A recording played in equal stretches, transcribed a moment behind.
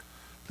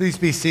Please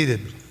be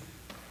seated.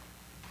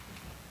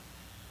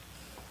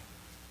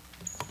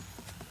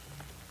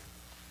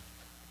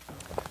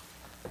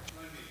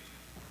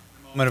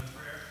 Moment of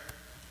prayer.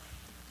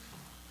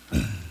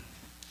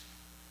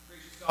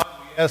 Gracious God,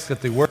 we ask that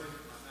the words of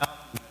our mouth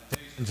and the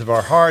meditations of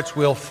our hearts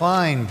will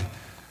find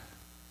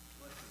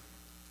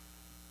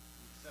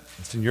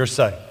acceptance in your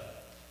sight.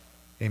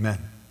 Amen.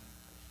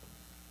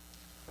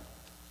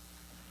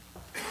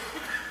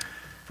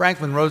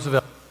 Franklin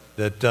Roosevelt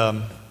said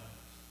that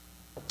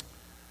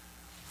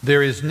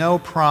there is no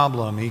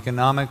problem,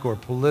 economic or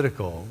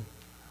political,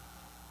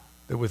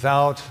 that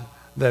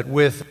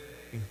with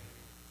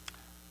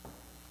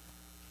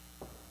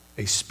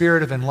a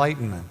spirit of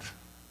enlightenment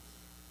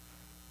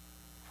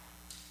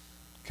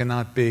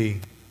cannot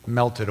be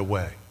melted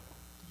away.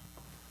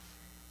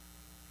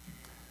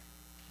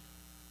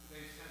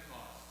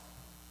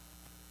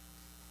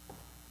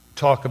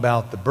 Talk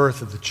about the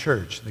birth of the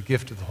church, the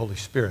gift of the Holy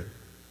Spirit.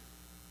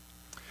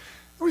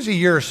 It was a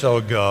year or so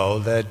ago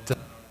that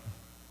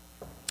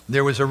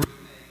there was a remake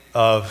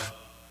of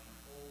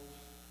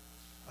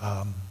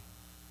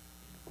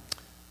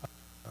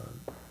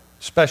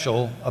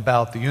special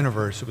about the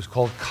universe. It was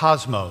called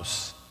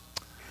Cosmos.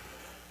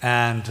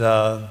 And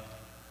the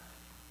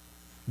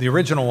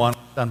original one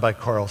was done by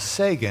Carl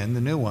Sagan.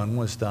 The new one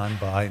was done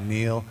by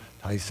Neil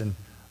Tyson,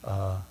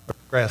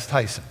 deGrasse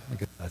Tyson. I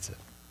guess that's it.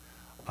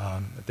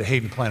 At the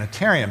Hayden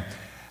Planetarium.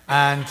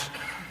 And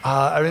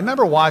I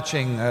remember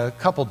watching a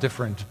couple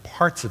different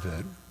parts of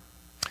it.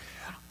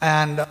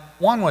 And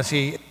one was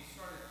he started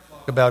to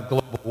talk about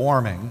global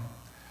warming.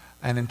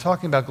 And in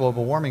talking about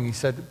global warming, he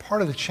said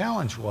part of the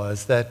challenge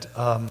was that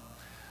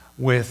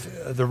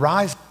with the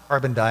rise of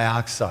carbon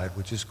dioxide,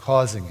 which is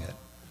causing it,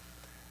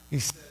 he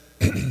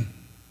said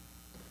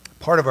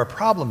part of our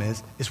problem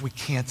is we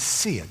can't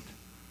see it.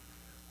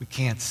 We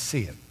can't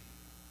see it.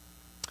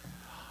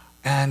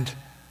 And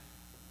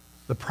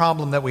the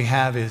problem that we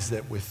have is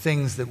that with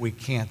things that we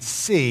can't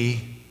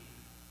see,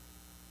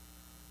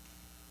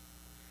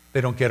 they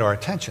don't get our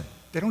attention.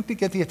 They don't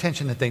get the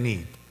attention that they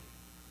need.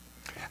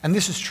 And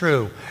this is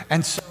true.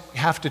 And so we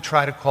have to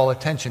try to call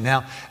attention.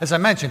 Now, as I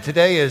mentioned,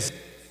 today is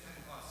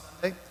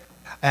Pentecost Sunday.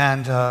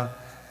 And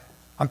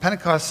on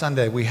Pentecost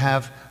Sunday, we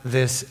have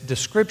this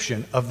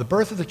description of the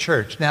birth of the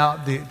church. Now,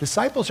 the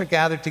disciples are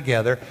gathered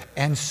together,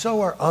 and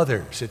so are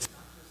others. It's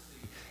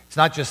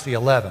not just the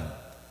 11.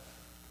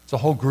 It's a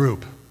whole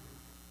group.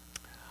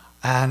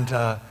 And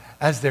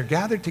as they're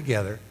gathered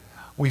together,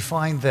 we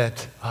find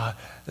that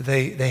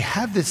they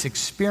have this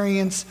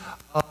experience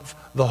of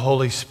the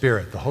Holy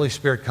Spirit. The Holy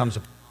Spirit comes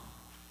upon them.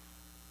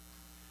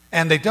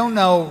 And they don't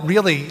know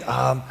really,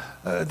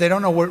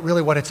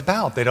 what it's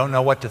about. They don't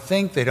know what to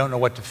think. They don't know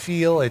what to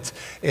feel.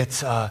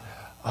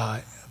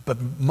 But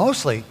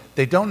mostly,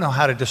 they don't know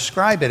how to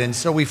describe it. And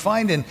so we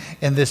find in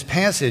this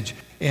passage,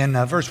 in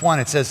verse 1,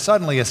 it says,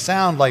 suddenly a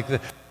sound like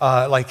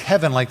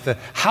heaven, like the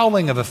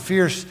howling of a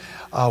fierce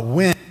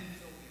wind,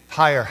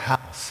 entire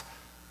house.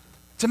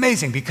 It's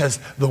amazing because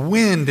the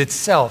wind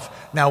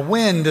itself, now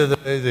wind,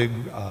 the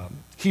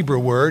Hebrew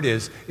word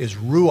is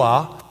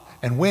ruah,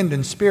 and wind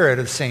and spirit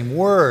are the same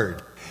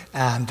word.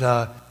 And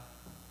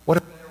what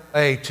a better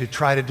way to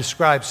try to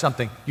describe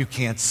something you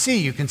can't see.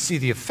 You can see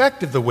the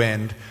effect of the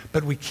wind,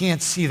 but we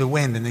can't see the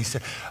wind. And they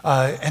said,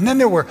 and then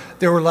there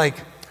were like,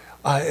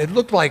 it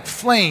looked like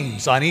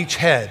flames on each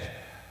head.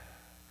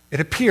 It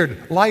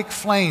appeared like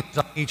flames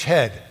on each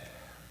head.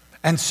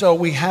 And so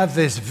we have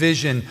this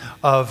vision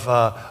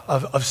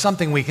of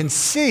something we can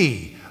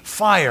see,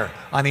 fire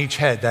on each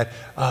head. That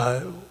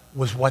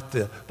was what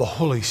the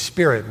Holy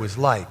Spirit was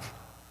like.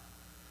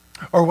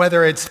 Or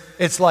whether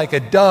it's like a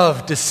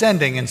dove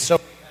descending, and so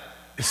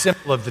the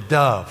symbol of the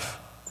dove.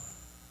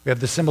 We have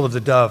the symbol of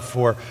the dove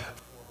for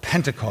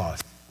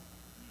Pentecost.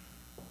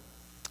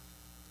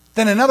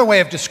 Then another way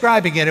of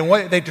describing it, and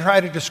what they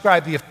try to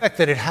describe the effect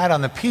that it had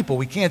on the people.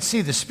 We can't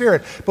see the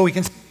Spirit, but we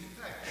can see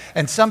the effect.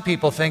 And some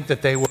people think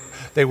that they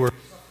were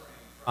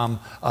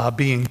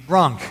being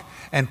drunk.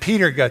 And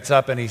Peter gets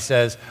up and he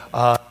says,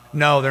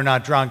 no, they're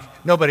not drunk.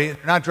 They're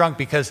not drunk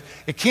because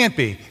it can't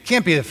be. It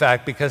can't be the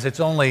fact because it's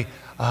only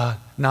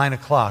 9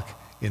 o'clock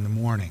in the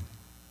morning.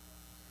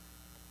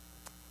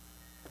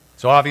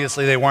 So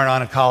obviously they weren't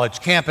on a college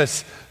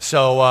campus,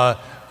 so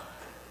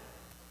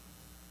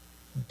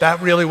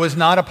that really was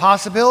not a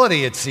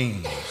possibility, it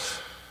seems.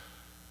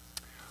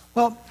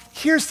 Well,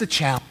 here's the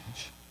challenge.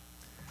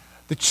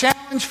 The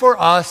challenge for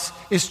us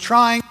is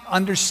trying to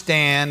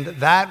understand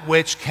that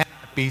which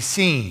cannot be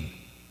seen.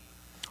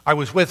 I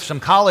was with some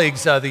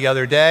colleagues the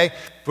other day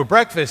for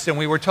breakfast, and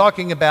we were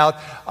talking about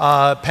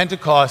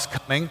Pentecost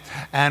coming,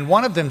 and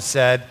one of them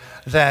said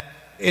that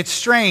it's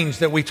strange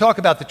that we talk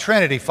about the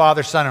Trinity,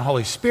 Father, Son, and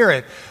Holy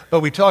Spirit, but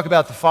we talk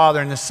about the Father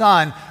and the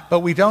Son, but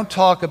we don't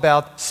talk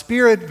about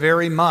Spirit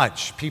very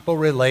much. People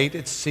relate,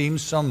 it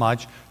seems so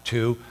much,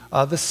 to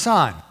the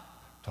Son.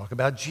 Talk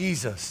about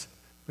Jesus.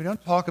 We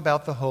don't talk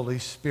about the Holy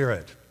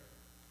Spirit.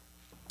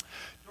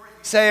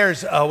 Dorothy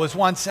Sayers was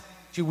once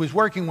She was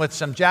working with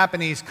some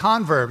Japanese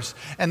converts,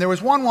 and there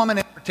was one woman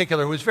in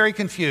particular who was very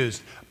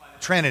confused by the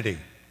Trinity.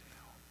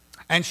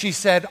 And she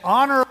said,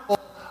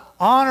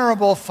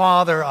 honorable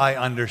Father, I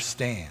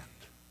understand.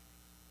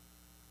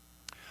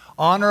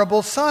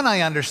 Honorable Son,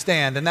 I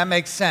understand. And that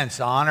makes sense.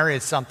 Honor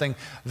is something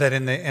that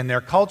in their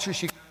culture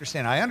she can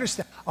understand. I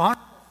understand.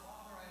 Honorable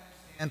Father,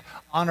 I understand.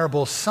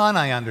 Honorable Son,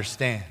 I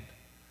understand.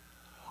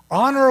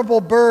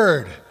 Honorable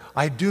bird,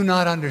 I do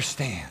not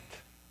understand.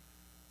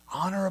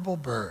 Honorable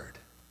bird,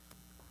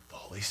 the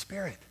Holy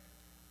Spirit.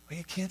 Well,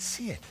 you can't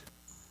see it.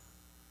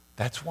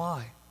 That's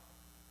why.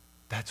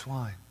 That's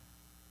why.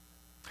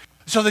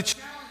 So the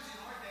challenge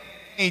in our day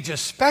and age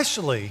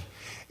especially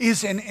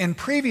is in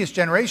previous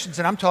generations,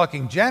 and I'm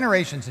talking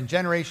generations and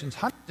generations,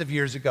 hundreds of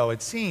years ago,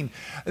 it seemed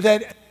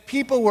that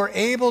people were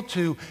able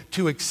to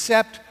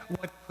accept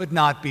what could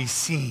not be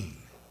seen.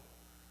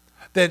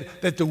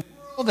 That the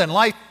world and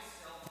life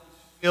itself was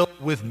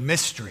filled with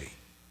mystery.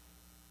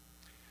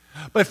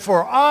 But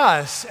for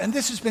us, and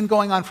this has been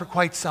going on for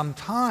quite some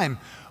time,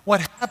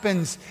 what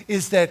happens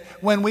is that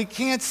when we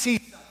can't see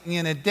something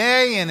in a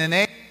day and an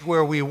age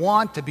where we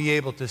want to be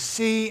able to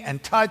see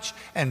and touch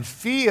and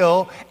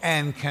feel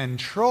and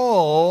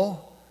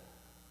control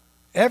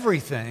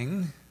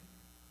everything,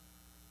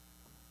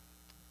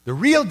 the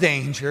real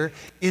danger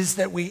is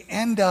that we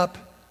end up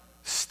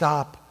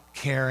stop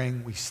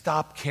caring. We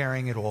stop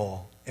caring at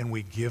all, and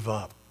we give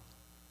up.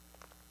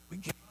 We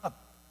give up.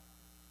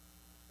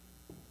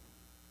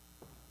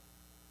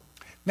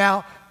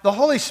 Now, the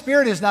Holy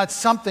Spirit is not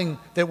something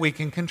that we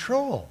can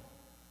control.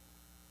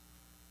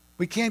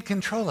 We can't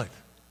control it.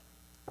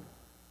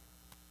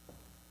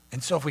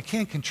 And so if we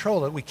can't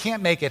control it, we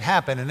can't make it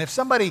happen. And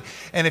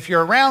if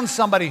you're around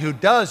somebody who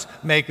does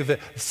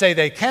say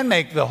they can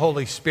make the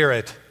Holy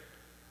Spirit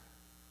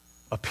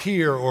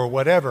appear or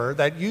whatever,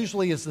 that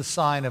usually is the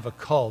sign of a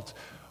cult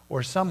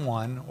or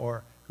someone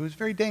who's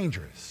very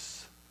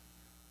dangerous,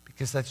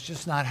 because that's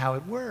just not how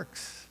it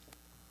works.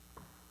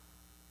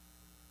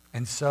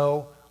 And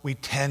so we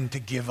tend to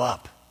give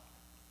up.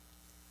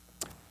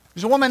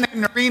 There's a woman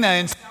named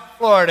Narina in South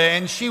Florida,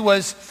 and she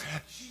was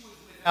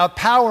without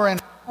power in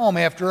her home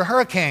after a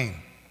hurricane.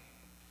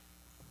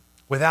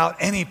 Without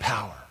any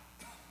power.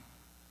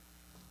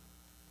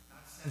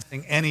 Not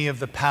sensing any of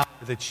the power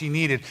that she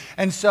needed.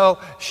 And so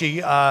she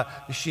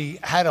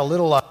had a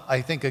little,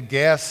 I think, a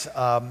gas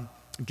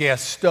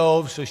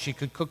stove, so she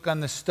could cook on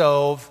the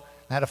stove.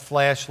 Had a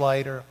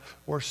flashlight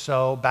or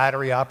so,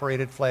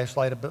 battery-operated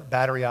flashlight, a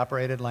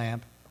battery-operated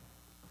lamp.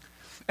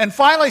 And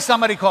finally,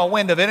 somebody caught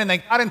wind of it, and they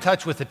got in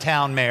touch with the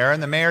town mayor,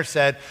 and the mayor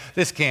said,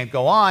 this can't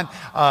go on.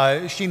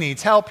 She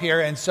needs help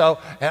here. And so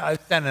I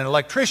sent an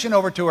electrician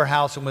over to her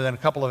house, and within a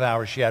couple of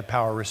hours, she had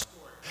power restored.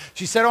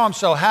 She said, I'm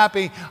so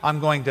happy, I'm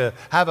going to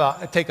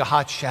take a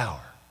hot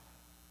shower.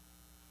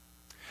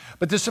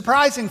 But the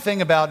surprising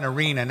thing about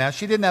Narina, now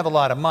she didn't have a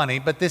lot of money,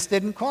 but this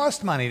didn't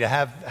cost money to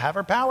have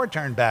her power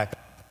turned back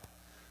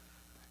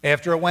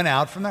after it went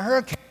out from the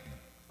hurricane.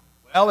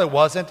 Well, it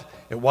wasn't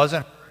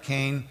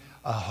Hurricane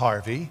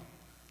Harvey. It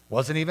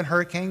wasn't even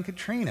Hurricane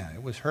Katrina.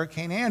 It was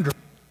Hurricane Andrew.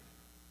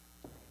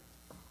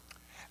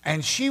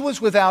 And she was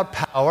without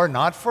power,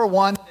 not for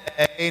one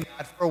day,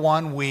 not for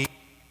 1 week.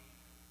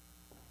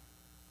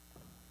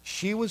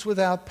 She was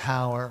without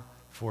power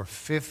for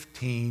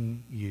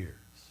 15 years.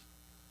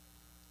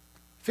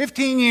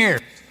 15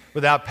 years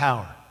without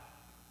power.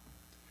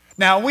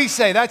 Now, we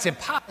say that's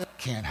impossible. That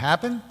can't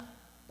happen.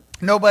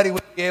 Nobody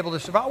would be able to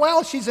survive.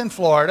 Well, she's in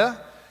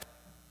Florida.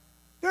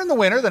 During the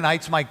winter, the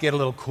nights might get a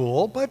little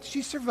cool, but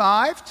she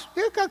survived.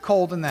 It got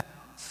cold in the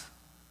house.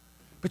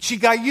 But she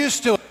got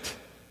used to it.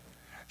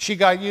 She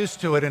got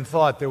used to it and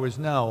thought there was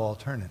no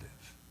alternative.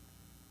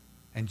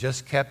 And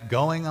just kept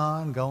going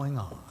on, going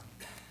on.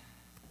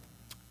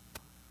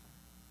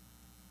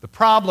 The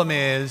problem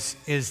is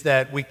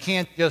that we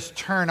can't just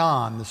turn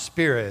on the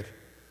Spirit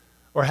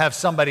or have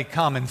somebody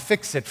come and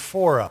fix it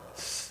for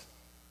us.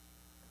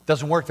 It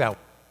doesn't work that way.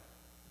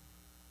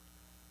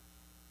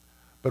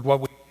 But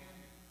what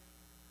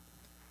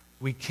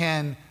we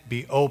can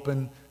be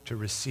open to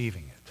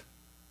receiving it.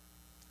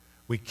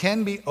 We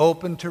can be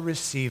open to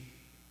receive.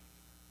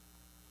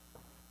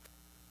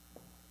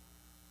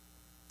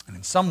 And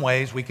in some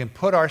ways, we can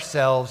put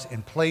ourselves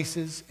in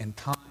places, in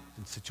times,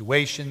 in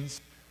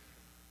situations,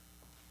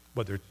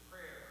 whether it's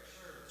prayer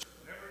or service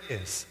or whatever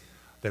it is,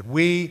 that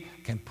we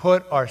can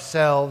put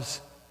ourselves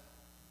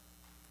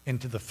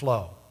into the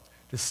flow,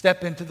 to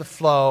step into the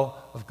flow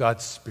of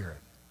God's Spirit.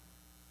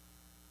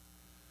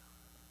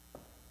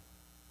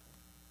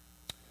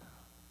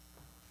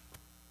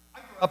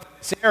 Up in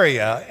this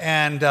area,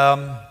 and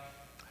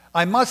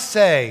I must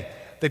say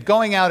that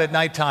going out at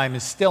nighttime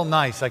is still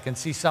nice. I can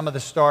see some of the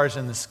stars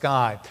in the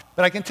sky.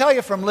 But I can tell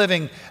you from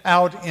living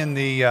out in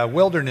the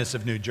wilderness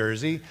of New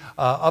Jersey,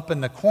 up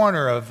in the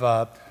corner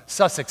of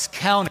Sussex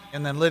County,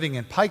 and then living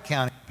in Pike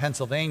County,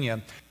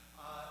 Pennsylvania,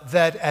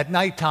 that at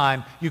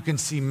nighttime you can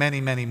see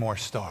many, many more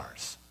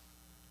stars.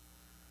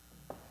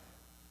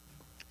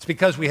 It's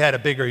because we had a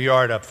bigger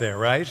yard up there,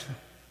 right?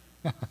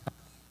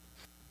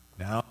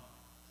 No.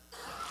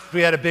 We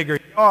had a bigger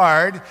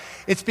yard.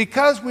 It's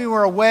because we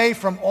were away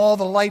from all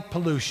the light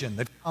pollution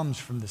that comes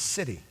from the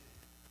city.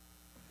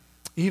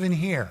 even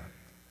here.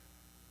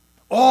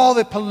 All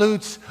that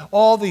pollutes,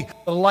 all the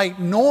light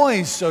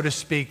noise, so to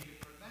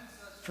speak, prevents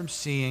us from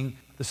seeing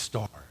the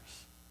stars.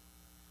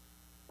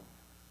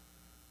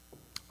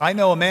 I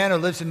know a man who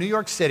lives in New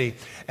York City,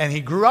 and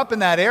he grew up in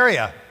that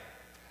area,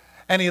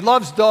 and he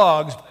loves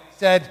dogs. But he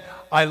said,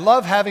 I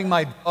love having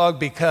my dog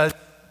because I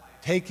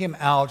take him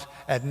out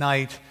at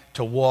night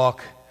to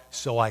walk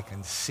so I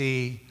can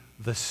see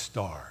the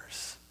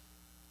stars.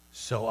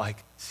 So I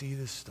can see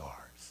the stars.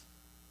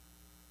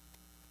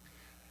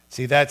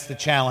 See, that's the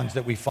challenge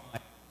that we find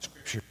in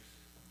Scripture.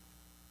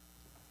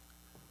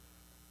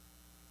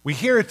 We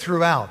hear it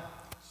throughout.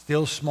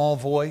 Still small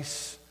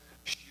voice,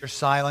 sheer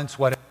silence,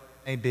 whatever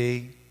it may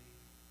be,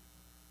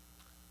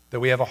 that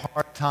we have a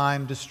hard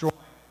time destroying,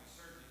 we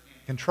certainly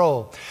can't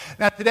control.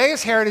 Now, today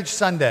is Heritage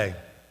Sunday,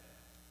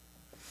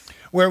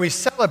 where we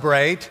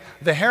celebrate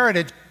the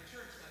heritage of the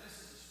church. Now, this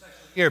is a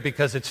special year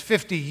because it's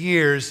 50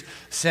 years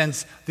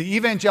since the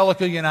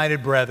Evangelical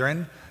United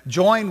Brethren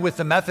joined with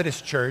the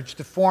Methodist Church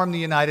to form the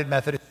United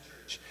Methodist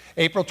Church,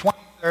 April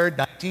 23rd,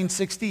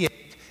 1968,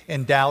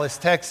 in Dallas,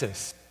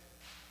 Texas.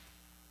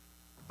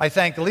 I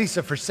thank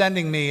Lisa for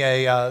sending me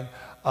a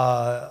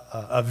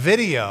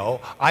video.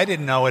 I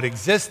didn't know it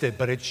existed,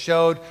 but it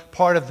showed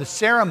part of the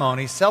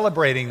ceremony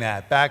celebrating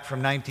that back from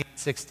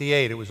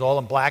 1968. It was all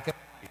in black and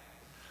white,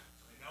 so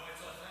we know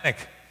it's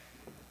authentic.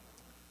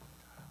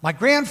 My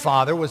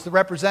grandfather was the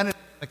representative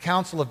of the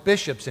Council of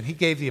Bishops, and he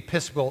gave the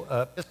Episcopal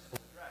address. There's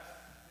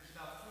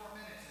about 4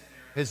 minutes in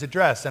there of his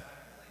address, and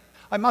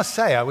I must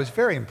say I was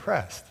very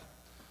impressed.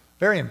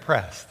 Very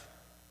impressed.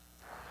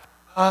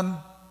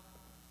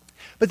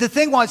 But the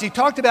thing was, he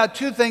talked about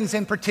two things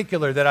in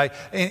particular that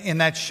in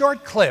that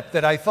short clip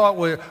that I thought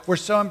were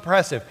so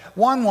impressive.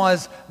 One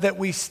was that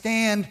we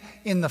stand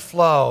in the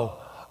flow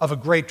of a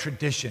great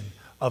tradition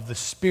of the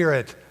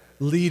Spirit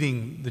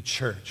leading the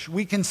church.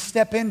 We can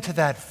step into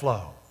that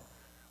flow.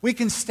 We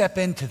can step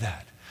into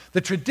that.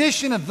 The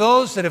tradition of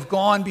those that have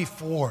gone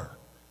before,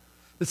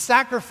 the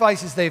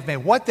sacrifices they've made,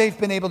 what they've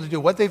been able to do,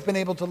 what they've been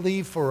able to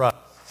leave for us,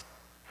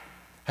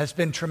 has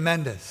been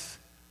tremendous.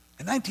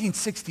 And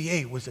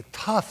 1968 was a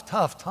tough,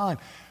 tough time.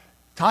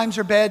 Times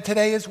are bad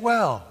today as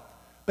well.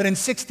 But in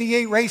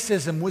 68,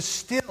 racism was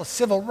still,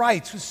 civil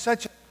rights was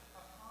such a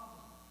problem.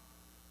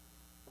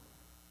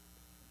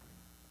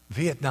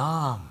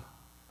 Vietnam,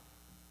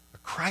 a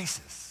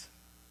crisis.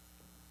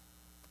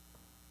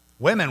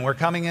 Women were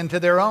coming into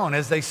their own,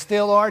 as they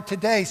still are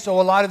today. So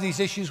a lot of these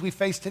issues we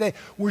face today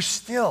were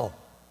still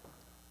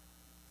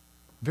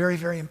very,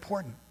 very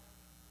important.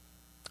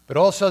 But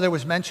also there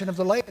was mention of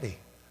the laity,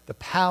 the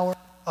power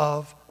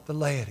of the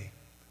laity,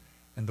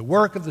 and the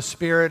work of the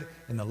Spirit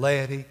in the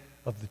laity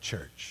of the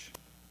church.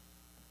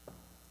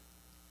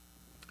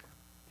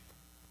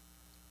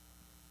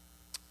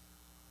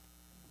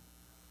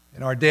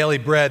 In our daily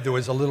bread, there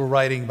was a little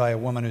writing by a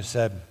woman who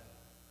said,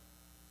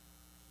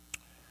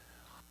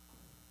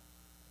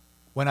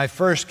 "When I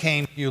first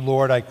came to you,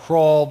 Lord, I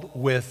crawled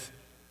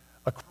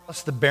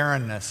across the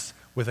barrenness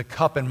with a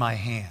cup in my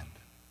hand,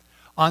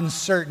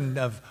 uncertain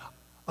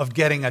of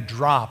getting a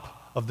drop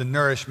of the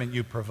nourishment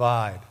you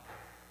provide.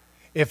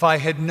 If I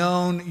had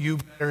known you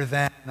better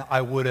then, I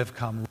would have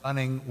come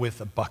running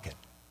with a bucket."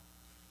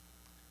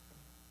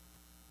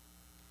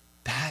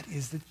 That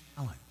is the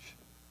challenge.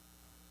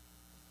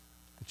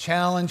 The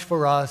challenge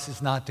for us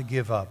is not to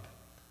give up.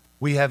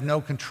 We have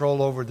no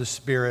control over the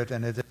Spirit,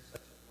 and it is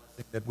such a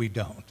blessing that we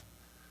don't.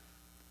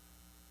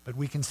 But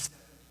we can step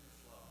into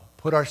the flow,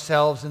 put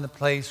ourselves in the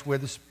place where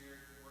the Spirit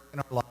can work in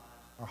our lives,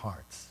 our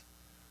hearts,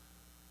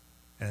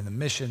 and in the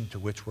mission to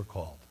which we're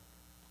called.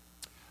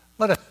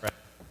 Let us pray.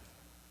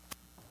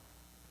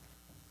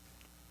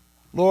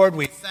 Lord,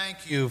 we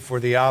thank you for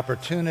the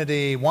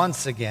opportunity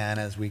once again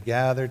as we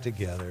gather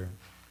together.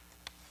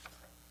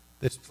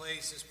 This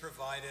place has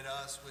provided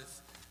us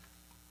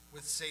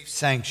with safe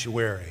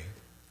sanctuary,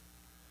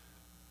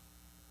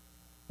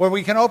 where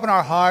we can open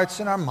our hearts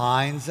and our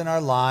minds and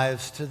our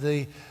lives to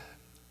the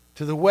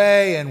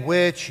way in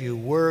which you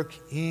work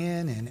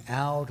in and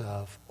out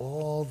of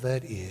all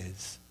that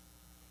is.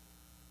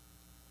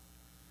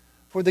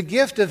 For the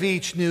gift of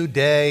each new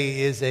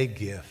day is a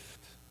gift,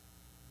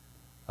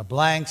 a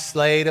blank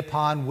slate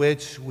upon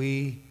which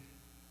we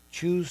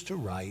choose to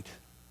write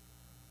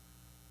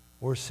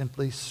or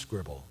simply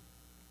scribble.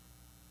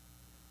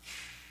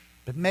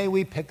 But may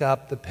we pick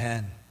up the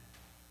pen,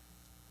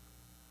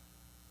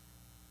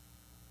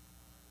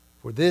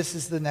 for this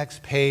is the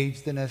next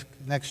page, the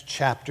next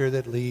chapter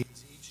that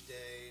leads each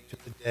day to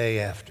the day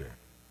after.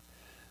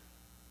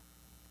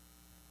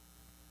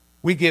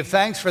 We give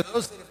thanks for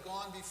those that have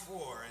gone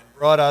before and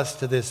brought us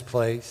to this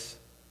place,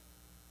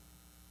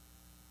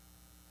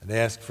 and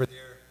ask for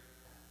their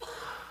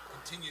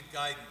continued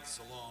guidance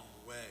along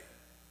the way.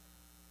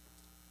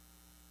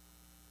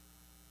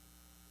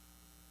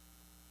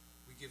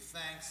 We give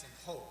thanks and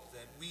hope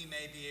that we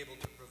may be able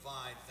to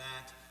provide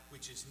that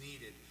which is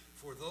needed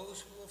for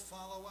those who will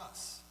follow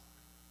us.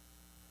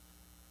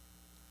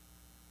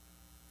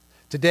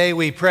 Today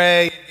we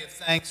pray and give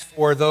thanks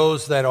for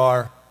those that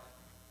are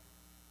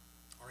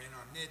in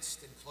our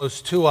midst and close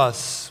close to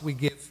us, we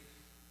give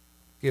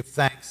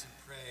thanks and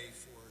pray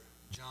for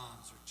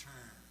John's return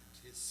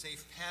and his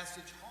safe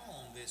passage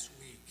home this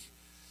week.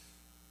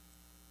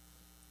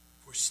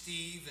 For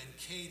Steve and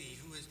Katie,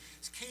 who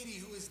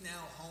is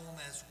now home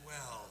as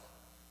well.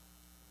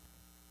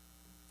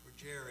 For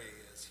Jerry,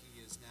 as he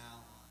is now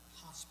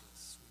on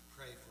hospice, we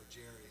pray for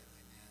Jerry and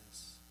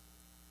Inez.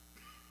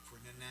 For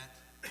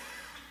Nanette,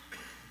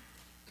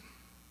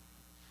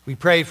 we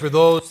pray for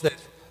those that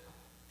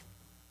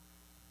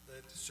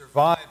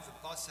survived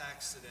the bus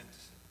accident.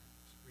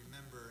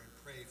 Remember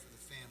and pray for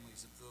the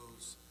families of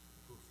those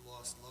who have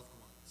lost loved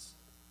ones.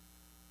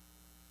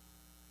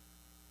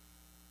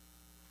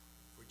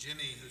 For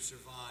Jimmy, who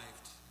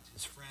survived, and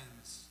his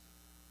friends,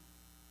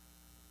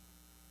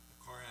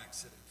 the car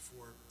accident.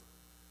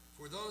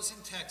 For those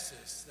in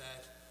Texas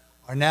that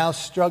are now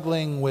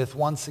struggling with,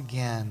 once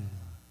again,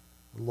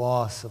 the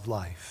loss of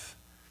life.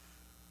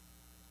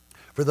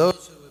 For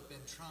those who have been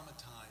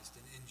traumatized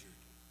and injured.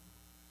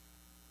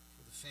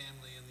 For the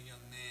family and the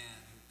young man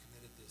who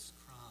committed this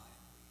crime.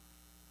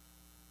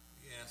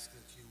 We ask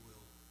that you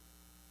will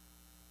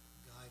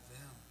guide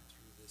them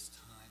through this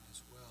time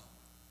as well.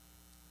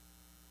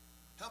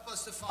 Help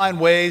us to find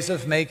ways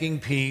of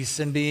making peace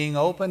and being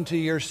open to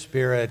your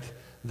Spirit,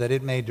 that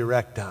it may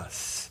direct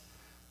us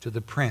to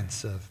the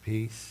Prince of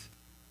Peace.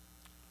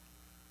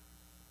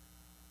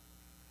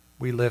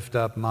 We lift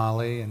up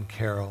Molly and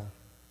Carol.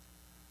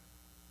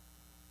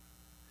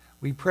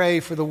 We pray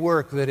for the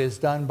work that is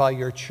done by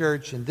your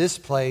church in this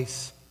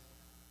place,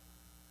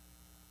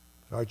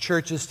 our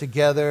churches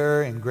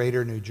together in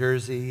Greater New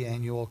Jersey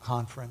Annual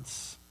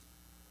Conference,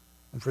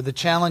 and for the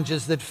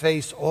challenges that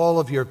face all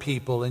of your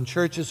people in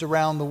churches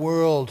around the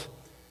world,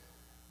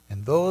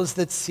 and those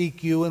that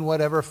seek you in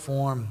whatever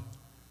form.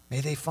 May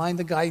they find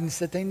the guidance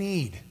that they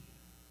need.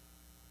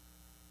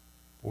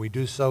 We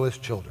do so as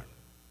children,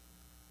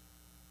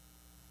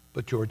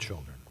 but your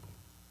children.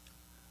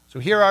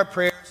 So hear our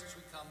prayers as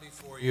we come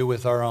before you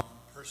with our own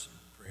personal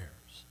prayers.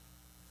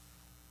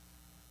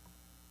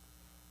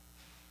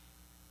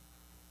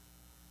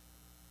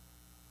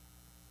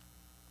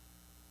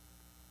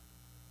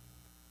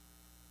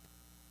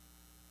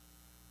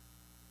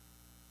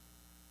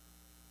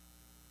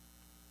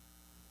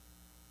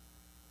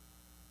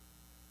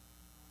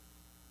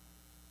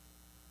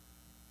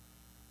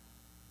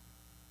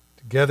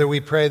 Together we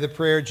pray the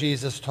prayer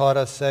Jesus taught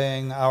us,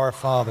 saying, Our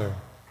Father,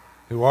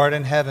 who art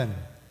in heaven,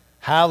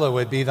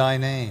 hallowed be thy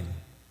name.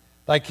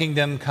 Thy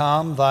kingdom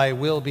come, thy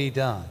will be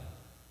done,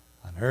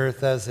 on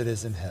earth as it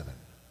is in heaven.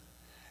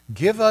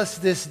 Give us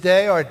this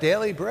day our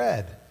daily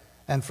bread,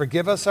 and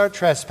forgive us our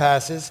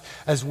trespasses,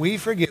 as we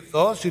forgive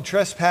those who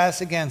trespass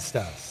against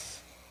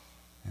us.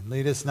 And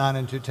lead us not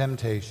into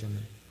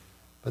temptation,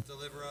 but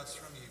deliver us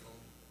from evil.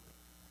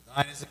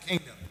 Thine is the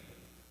kingdom,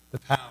 the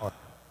power,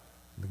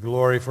 and the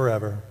glory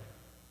forever.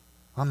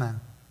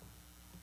 Amen.